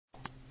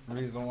The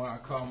reason why I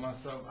call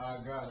myself our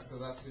God is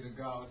because I see the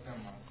God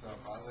within myself.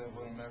 I live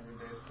with him every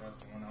day, so that's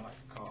the one I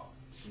like to call.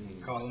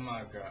 Call him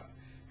my God.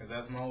 Because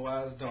that's my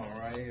wise dome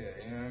right here.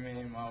 You know what I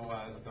mean? My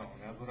wise dome.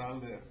 That's what I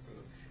live.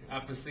 I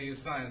perceive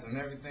science in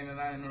everything that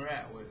I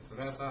interact with, so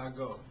that's how I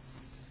go.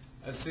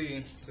 I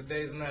see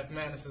today's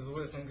mathematics is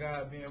wisdom,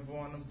 God being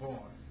born and born.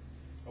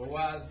 A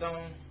wise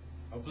dome,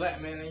 a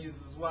black man that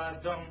uses wise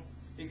dome,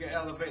 he can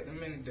elevate to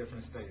many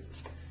different stages,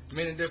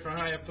 many different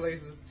higher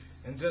places,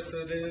 and just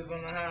as it is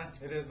on the high,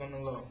 it is on the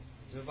low.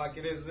 Just like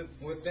it is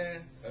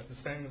within, that's the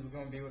same as it's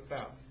going to be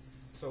without.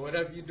 So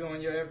whatever you do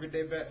on your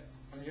everyday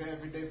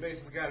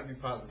basis, got to be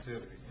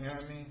positivity. You know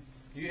what I mean?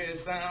 You hear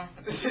sound,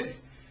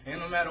 and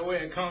no matter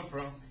where it come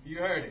from, you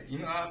heard it. You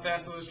know how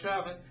fast it was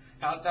traveling,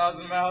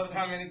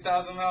 how many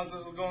thousand miles it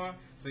was going,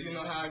 so you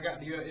know how it got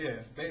to your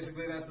ear.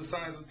 Basically, that's the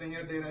science within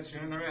your day that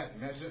you're interacting.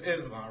 That's your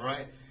Islam,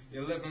 right?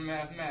 You're living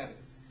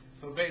mathematics.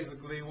 So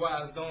basically,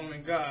 wise dome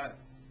and God,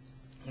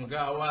 when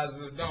God wise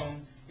his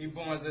dome, he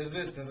borns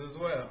existence as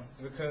well,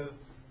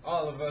 because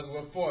all of us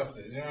were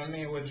forces, you know what I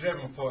mean? We're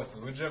driven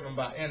forces, we're driven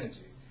by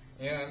energy,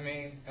 you know what I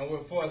mean? And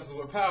we're forces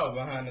with power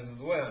behind us as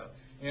well,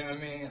 you know what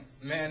I mean?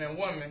 Man and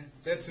woman,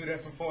 they're two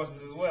different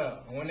forces as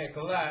well, and when they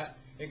collide,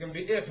 it can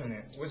be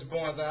infinite, which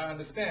borns our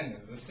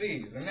understandings, the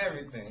seeds, and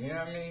everything, you know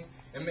what I mean?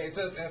 It makes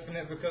us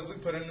infinite because we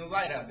put a new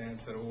light out there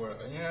into the world,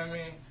 you know what I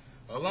mean?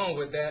 Along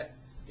with that,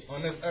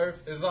 on this earth,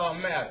 it's all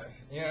matter,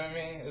 you know what I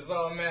mean? It's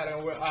all matter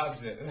and we're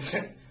objects.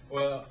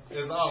 Well,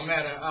 it's all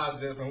matter and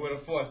objects, and we're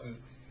the forces,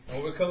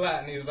 and we're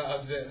colliding these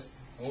objects,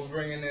 and we're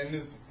bringing in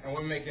new, and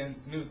we're making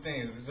new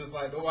things. It's just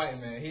like the white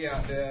man, he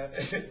out there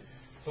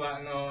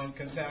plotting on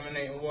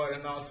contaminating water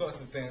and all sorts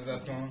of things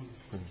that's going,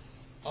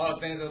 all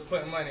things that's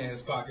putting money in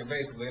his pocket,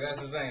 basically. That's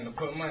his aim, to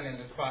put money in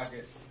his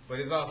pocket. But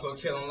he's also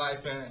killing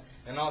life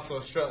and also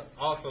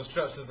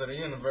structures of the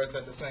universe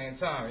at the same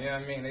time. You know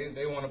what I mean?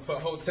 They want to put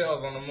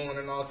hotels on the moon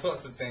and all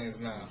sorts of things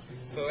now.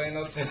 So ain't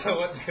no telling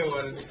what they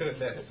want to do with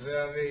that. You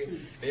know what I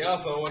mean? They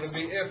also want to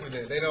be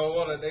infinite. They don't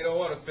want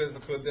a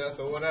physical death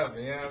or whatever.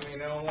 You know what I mean?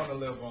 They don't want to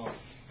live on.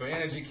 But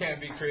energy can't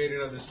be created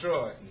or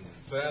destroyed.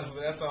 So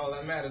that's all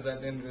that matters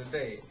at the end of the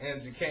day.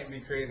 Energy can't be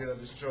created or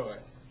destroyed.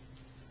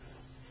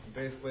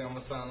 Basically, I'm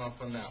gonna sign off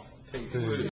for now. Peace.